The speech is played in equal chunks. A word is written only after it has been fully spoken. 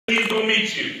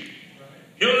meet you.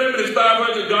 Your limit is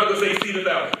 500, God going to say exceed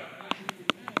 1,000.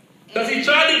 Because he's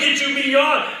trying to get you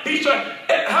beyond.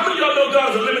 How many of y'all know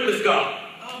God is a limitless God?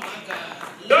 Oh my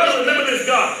God. God is a limitless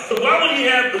God. So why would he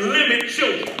have limit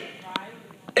children?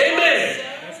 Amen.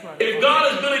 If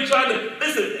God is really trying to,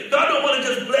 listen, God don't want to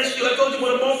just bless you. I told you he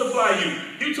want to multiply you.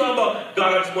 You talking about,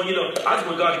 God, I just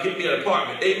want God to get me an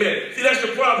apartment. Amen. See, that's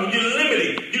the problem. You're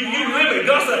limiting. You limit.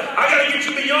 God said, I got to get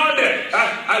you beyond that.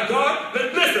 God,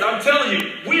 listen, I'm telling you,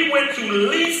 we went to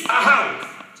lease a house.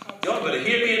 Y'all better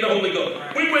hear me in the Holy Ghost.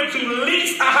 We went to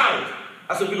lease a house.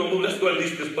 I said, we're going to move. Let's go and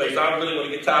lease this place. I really want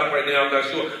to get tired of it right now. I'm not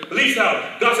sure. Lease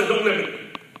house. God said, don't limit me.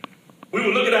 We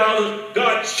were looking at houses.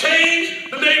 God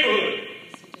changed the neighborhood.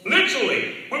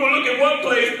 Literally. We were looking at one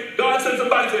place. God said,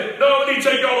 somebody said, no, we need to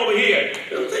take y'all over here.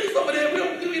 We'll take us over there.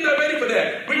 We're not ready for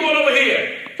that. We're going over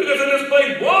here. Took us in this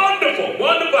place. Wonderful.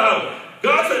 Wonderful house.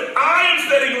 God said, I am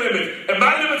setting limits. And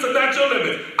my limits are not your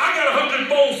limits. I got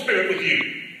 100-fold spirit with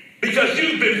you. Because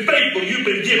you've been faithful, you've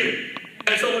been giving.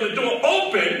 And so when the door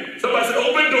opened, somebody said,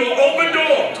 open door, open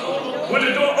door. When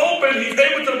the door opened, he's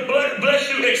able to bless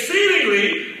you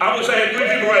exceedingly. I wish I had 3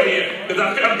 people right here. Because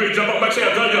I'm ready to jump off my chair.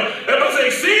 I'm telling y'all. Everybody say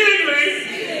exceedingly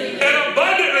and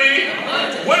abundantly.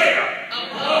 Where?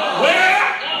 Where?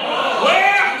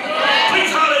 Where? Please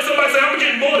holler at somebody and say, I'm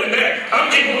getting more than that. I'm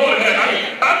getting more than that.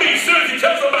 I'm being serious. You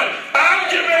tell somebody, I'm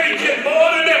getting ready to get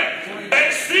more than that.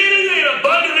 Exceedingly and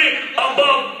abundantly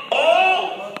above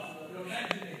all.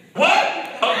 What?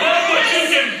 Above what you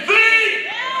can think.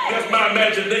 That's my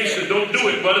imagination. Don't do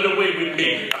it. Run it away with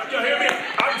me. Y'all hear me?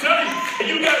 I'm telling you. And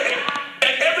you got it.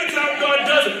 And every time God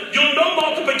does it, you'll know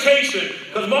multiplication.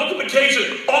 Because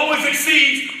multiplication always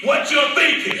exceeds what you're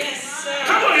thinking. Yes, sir.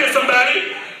 Come on here,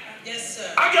 somebody. Yes, sir.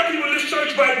 I got people in this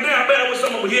church right now, man, with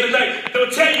someone here tonight.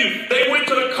 They'll tell you they went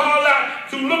to the car lot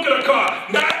to look at a car,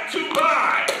 not to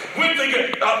buy. Went to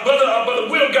get, Brother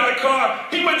Will got a car.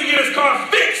 He went to get his car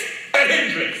fixed at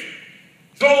Hendrix.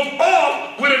 Drove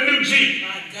off with a new Jeep.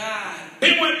 My God.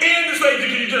 He went in to say,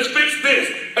 can you just fix this?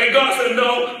 And God said,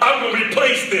 no, I'm going to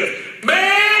replace this.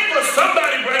 Man, for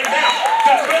somebody right now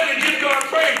that's ready to give God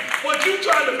praise, what you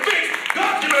trying to fix,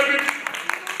 God give every...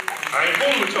 I ain't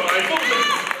fooling with y'all. I ain't fooling with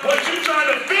you. What you trying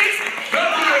to fix,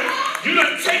 God you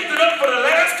done taped it up for the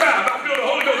last time. I feel the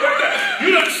Holy Ghost right there.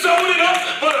 You done sewed it up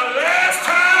for the last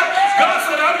time. God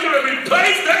said, I'm going to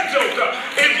replace that joker.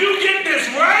 If you get this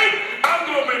right, I'm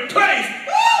going to replace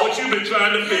what you've been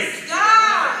trying to fix.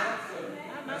 God.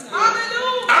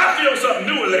 Hallelujah. I feel something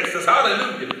new, Alexis.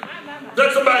 Hallelujah.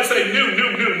 Let somebody say new.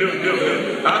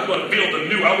 I want to feel the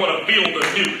new. I want to feel the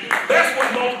new. That's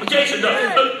what multiplication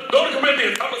does. Look, go to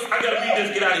Corinthians. I got to read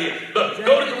this. Get out of here. Look,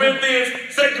 go to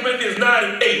Corinthians, 2 Corinthians 9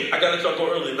 and 8. I got to let y'all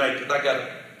go early tonight because I got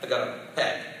a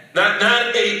pack. 9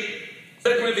 and 8.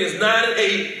 2 Corinthians 9 and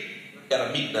 8. Got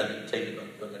a meeting. I need to take it.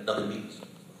 Another meeting.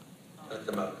 Let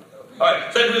them out. All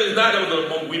right, 2 Corinthians 9, that was a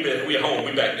moment we're home,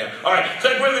 we're back now. All right, 2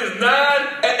 Corinthians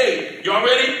 9 and 8. Y'all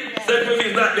ready? 2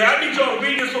 Corinthians 9. Now, I need y'all to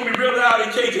read this for me real loud in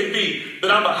KJV, but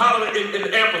I'm going to holler it in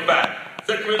the Amplified.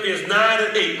 2 Corinthians 9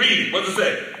 and 8. Read it. What's it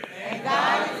say? And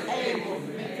God is able to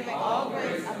make all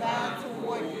grace abound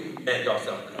toward you. And y'all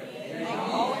sound good. And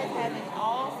always having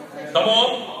all sufficient Come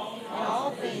on. in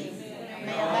all things,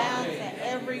 may abound to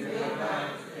every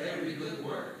good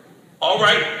work. All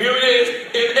right, here it is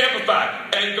in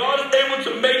Amplified. And God is able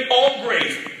to make all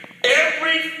grace,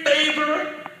 every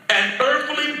favor and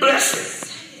earthly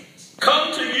blessing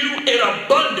come to you in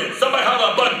abundance. Somebody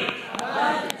holler abundance.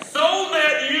 So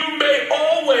that you may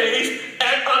always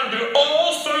and under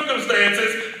all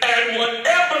circumstances and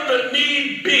whatever the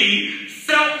need be,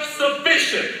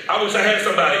 self-sufficient. I wish I had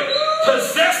somebody.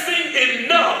 Possessing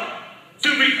enough to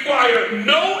require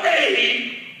no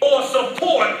aid or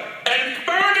support and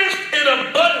furnished in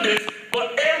abundance for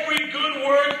every good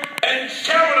work and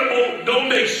charitable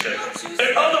donation.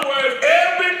 In other words,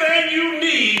 everything you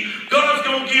need, God's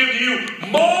going to give you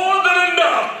more than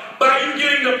enough by you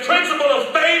getting the principle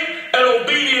of faith and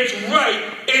obedience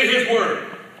right in His Word.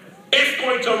 It's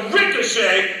going to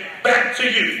ricochet back to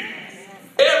you.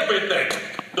 Everything.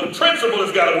 The principle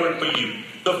has got to work for you.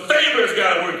 The favor has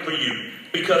got to work for you.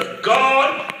 Because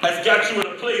God has got you in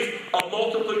a place of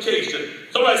multiplication.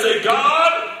 Somebody say,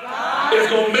 God is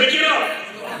going to make it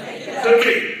up to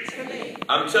me.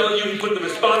 I'm telling you, He put the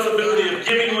responsibility of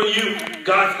giving on you.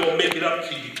 God's going to make it up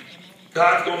to you.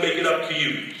 God's going to make it up to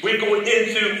you. We're going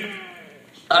into,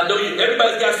 I know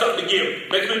everybody's got something to give.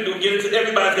 Next week we'll get into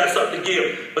everybody's got something to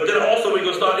give. But then also we're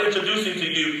going to start introducing to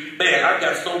you, man, I've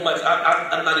got so much,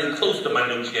 I'm not even close to my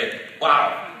notes yet.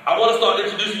 Wow. I want to start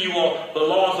introducing you all the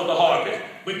laws of the harvest.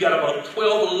 We've got about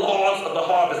 12 laws of the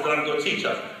harvest that I'm going to teach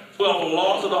us. 12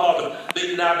 laws of the harvest.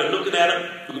 Then I've been looking at them.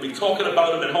 We're going to be talking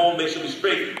about them at home, make sure we're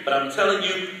straight. But I'm telling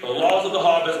you, the laws of the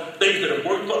harvest, things that have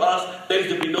worked for us, things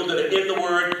that we know that are in the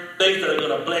Word, things that are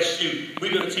going to bless you.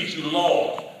 We're going to teach you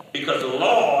laws because the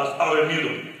laws are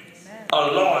immutable. A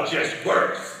law just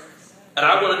works. And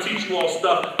I want to teach you all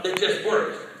stuff that just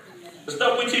works. The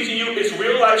stuff we're teaching you is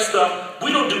real life stuff.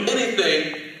 We don't do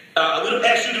anything. We don't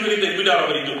ask you to do anything we're not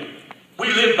already doing. We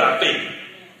live by faith.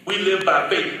 We live by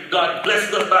faith. God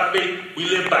blesses us by faith. We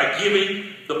live by giving.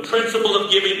 The principle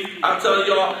of giving. I'm telling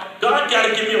y'all, God got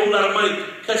to give me a whole lot of money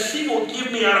because she won't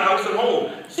give me out of house and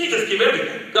home. She just give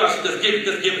everything. God, she just give it,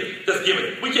 just give it, just give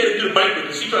it. We can't even do the banquet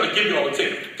because she's trying to give me all the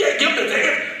tickets. Can't give the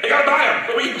tickets. They got to buy them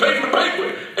so we can pay for the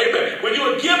banquet. Amen. When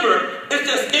you're a giver, it's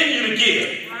just in you to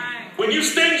give. When you're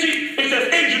stingy, it's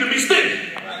just in you to be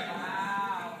stingy.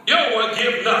 You don't want to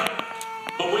give nothing.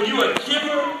 But when you're a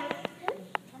giver,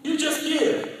 you just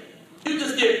give. You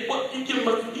just give. What you give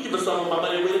us some of my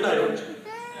money away tonight, don't you?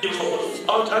 Give us a little.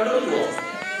 Oh, I know you are.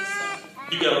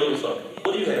 You got a little something.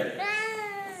 What do you have?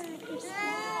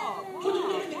 What do you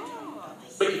have?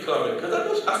 Make a comment, because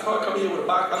I started coming here with a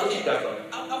box. I know you got something.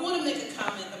 I want to make a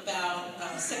comment about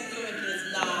 2 Corinthians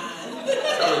 9.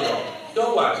 Tell y'all.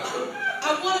 Don't watch it.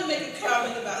 I want to make a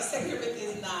comment about 2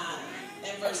 Corinthians 9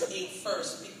 and verse 8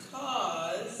 first,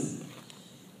 because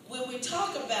when we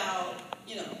talk about,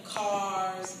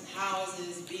 cars and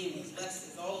houses, Beamers,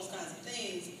 Lexus, all those kinds of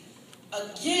things,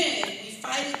 again, we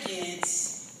fight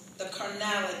against the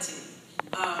carnality,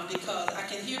 because I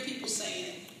can hear people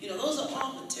saying, those are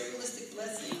all materialistic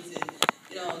blessings, and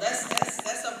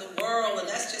that's of the world, and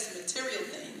that's just material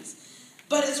things.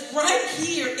 But it's right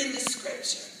here in the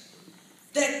scripture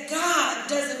that God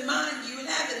doesn't mind you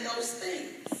having those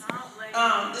things.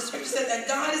 The scripture said that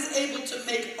God is able to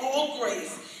make all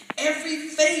grace, every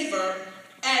favor,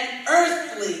 and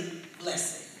earthly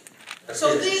blessing.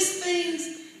 So these things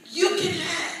you can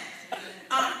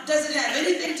have. Does it have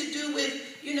anything to do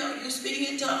with, you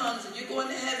speaking in tongues and you're going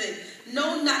to heaven?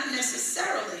 No, not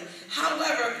necessarily.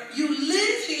 However, you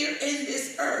live here in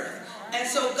this earth. And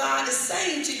so God is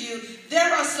saying to you,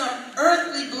 there are some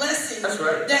earthly blessings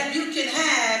that you can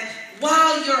have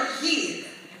while you're here.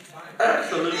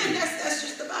 Absolutely. And that's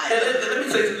just the Bible. And let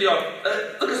me say to y'all,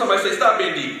 look at somebody say, stop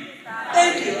being deep.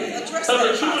 Thank you. Address So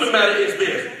the truth of the matter is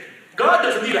this. God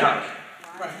doesn't need a house.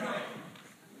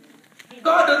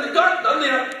 God doesn't need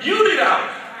a house. You need a house.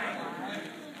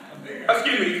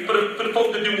 Excuse me, for the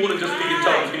folks that do want to just speak in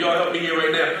tongues, can y'all help me here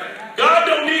right now? God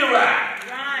don't need a ride.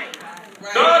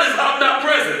 God is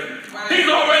omnipresent. He's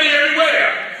already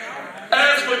everywhere.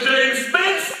 As for James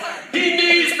Spence, he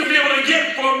needs to be able to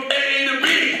get from A to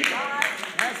B.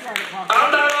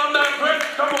 I'm not present.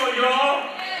 Come on, y'all.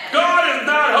 God is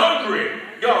not hungry.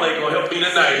 Y'all ain't gonna help me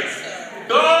tonight.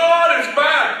 God is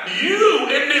fine. You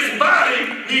in this body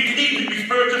need to eat to be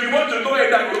spiritual. If you want to, go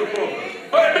ahead and go to the floor.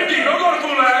 Go ahead, Big D. Don't go to the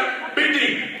food line. Big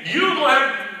D. You gonna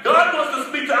have. God wants to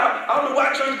speak to I don't know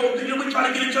why church folks, we try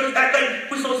to get in church, that thing,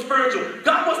 we're so spiritual.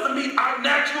 God wants to meet our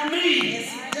natural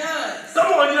needs. Yes, he does. Come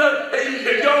on,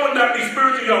 if y'all would not be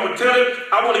spiritual, y'all would tell him,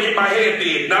 I want to get my head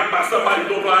did, not by somebody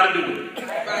who don't know how to do it.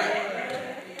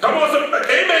 Come on,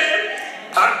 amen.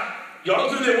 Y'all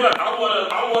do that what? I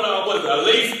want a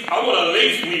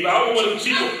lace weave. I don't want a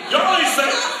cheap. Y'all ain't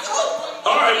saying.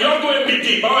 All right, y'all go ahead and be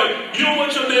deep. All right, you don't want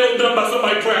your nails done by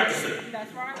somebody practicing.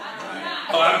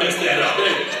 Oh, I messed that up.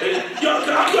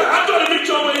 I'm trying to meet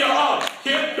y'all where y'all are.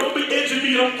 Here, don't be edging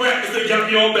me up practicing.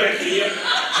 Got me all back here.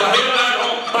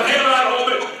 My hairline all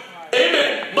back.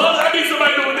 Amen. Mother, I need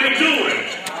somebody to know what they're doing.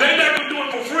 They're not going to do it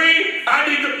for free.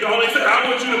 Y'all ain't saying, I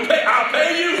want you to pay. I'll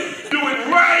pay you. Do it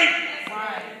right.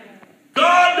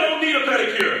 God don't need a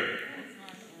pedicure.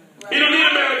 He don't need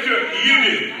a manicure. You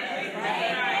do.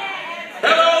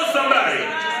 Hello, somebody.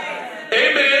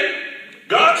 Amen.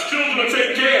 God's children are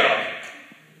taken care of.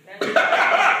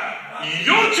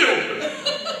 Your children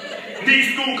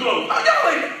need school clothes.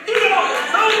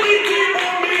 Don't be deep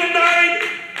on me tonight.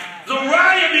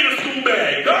 Zariah need a school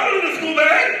bag. God need a school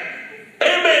bag.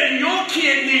 Amen. Your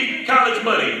kid need college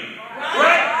money.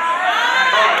 Right?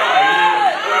 All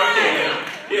right.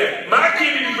 Okay. Yeah. My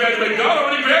kid need to graduate. God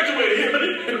already graduated.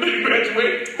 He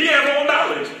graduated. He has all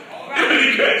knowledge.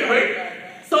 He graduated.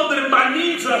 So that if my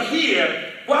needs are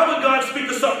here, why would God speak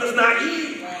to something that's not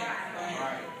here?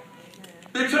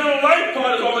 The eternal life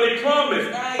part is already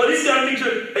promised. But he's got to meet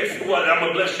you. What? I'm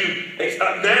going to bless you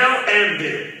now and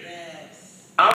then.